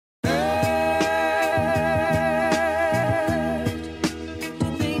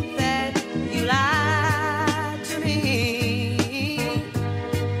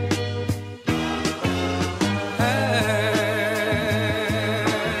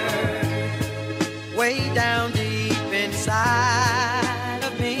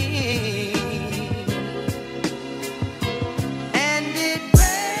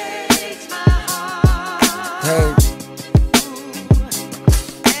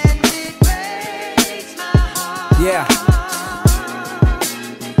Yeah.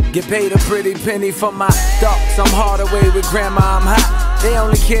 Get paid a pretty penny for my thoughts. I'm hard away with grandma, I'm hot. They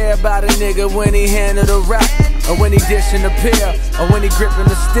only care about a nigga when he handle the rap, or when he dishing the pill, or when he gripping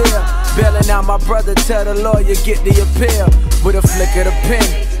the steel. Bailing out my brother, tell the lawyer get the appeal. With a flick of the pen,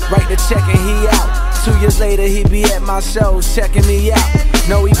 write the check and he out. 2 years later he be at my shows checking me out.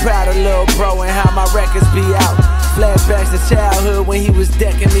 Know he proud of little bro and how my records be out. Flashbacks to childhood when he was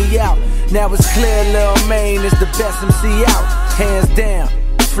decking me out. Now it's clear Lil Maine is the best MC out. Hands down,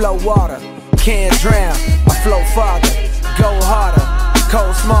 flow water, can't drown. I flow farther, go harder,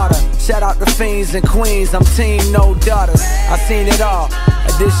 cold smarter. Shout out the fiends and queens, I'm team no daughters. I seen it all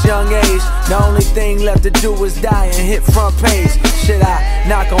at this young age. The only thing left to do is die and hit front page. Should I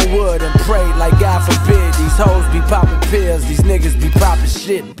knock on wood and pray like God forbid these hoes be popping pills, these niggas be popping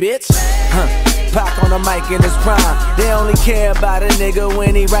shit, bitch? Pac on the mic in his prime. They only care about a nigga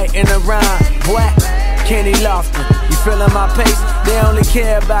when he writing a rhyme. What? Kenny Lofton, you feeling my pace? They only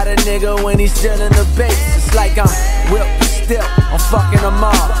care about a nigga when he's still in the base. It's like I'm whipped still, I'm fucking them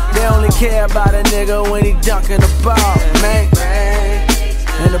all. They only care about a nigga when he dunking the ball, man.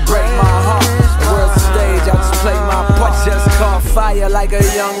 And to break my heart, the world's a stage, I just play my part. Just caught fire like a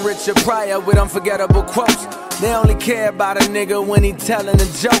young Richard Pryor with unforgettable quotes. They only care about a nigga when he telling a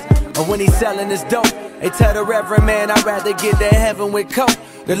joke, or when he selling his dope. They tell the reverend man I'd rather get to heaven with coke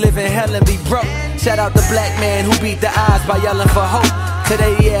than live in hell and be broke. Shout out the black man who beat the odds by yelling for hope.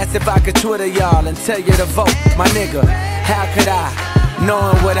 Today he asked if I could Twitter y'all and tell you to vote. My nigga, how could I,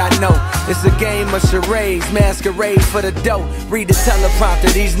 knowing what I know? It's a game of charades, masquerade for the dough. Read the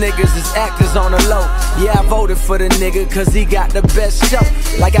teleprompter, these niggas is actors on the low. Yeah, I voted for the nigga cause he got the best show,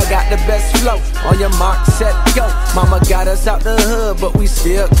 like I got the best flow. On your mark, set, go. Mama got us out the hood, but we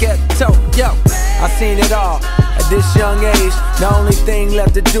still kept toe. Yo, I seen it all at this young age. The only thing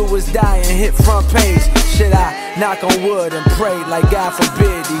left to do is die and hit front page. Should I knock on wood and pray like God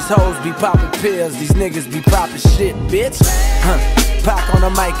forbid these hoes be popping pills, these niggas be popping shit, bitch? Pac on the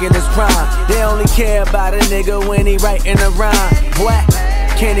mic in his prime. They only care about a nigga when he writing a rhyme. What?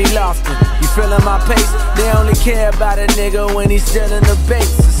 Kenny Lofton, you feeling my pace? They only care about a nigga when he's still in the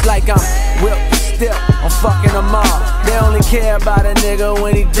base. It's like I'm whipped still, I'm fucking them all. They only care about a nigga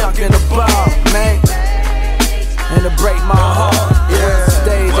when he dunking the ball, man. And to break my heart, yeah,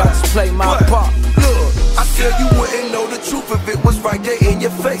 stage, I just play my part. Look, I tell you wouldn't know the truth if it was right there in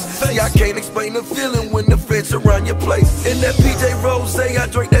your face. See, I can't explain the feeling when the fence around your place. In that PJ Rose, I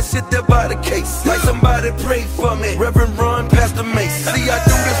drink that shit there by the case. Like somebody prayed for me, Reverend Ron, Pastor Mace. See, I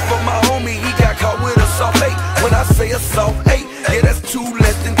do this for my homie, he got caught with a soft 8. When I say a soft 8, yeah, that's 2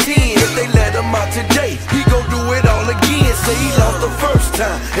 less than 10. If they let him out today, he gon' do it all again. Say he lost the first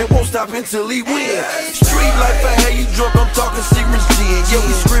time and won't stop until he wins. Street life, I had you drunk, I'm talking serious gin. Yeah,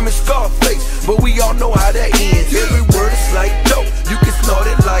 we screaming Scarface, but we all know how that ends. Every word is like dope, you can snort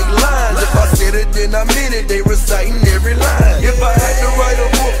it like lines. If I said it, then I meant it, they reciting every line. If I had to write a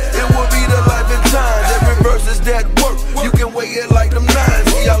book, it would be the life and times. Every verse is that work, you can weigh it like them nines.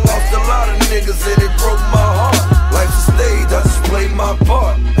 See, I lost a lot of niggas and it broke my heart. Life's a stage, I just play my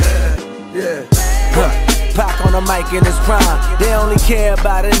part. Yeah. Pac on the mic in his prime. They only care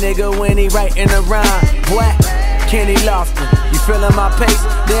about a nigga when he writing a rhyme. What? Kenny Lofton, you feeling my pace?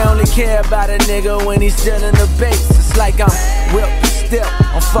 They only care about a nigga when he's still in the base. It's like I'm whipped still,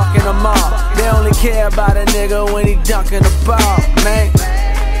 I'm fucking them all. They only care about a nigga when he dunking the ball, man.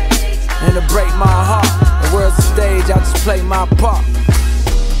 And to break my heart, the world's a stage, I just play my part.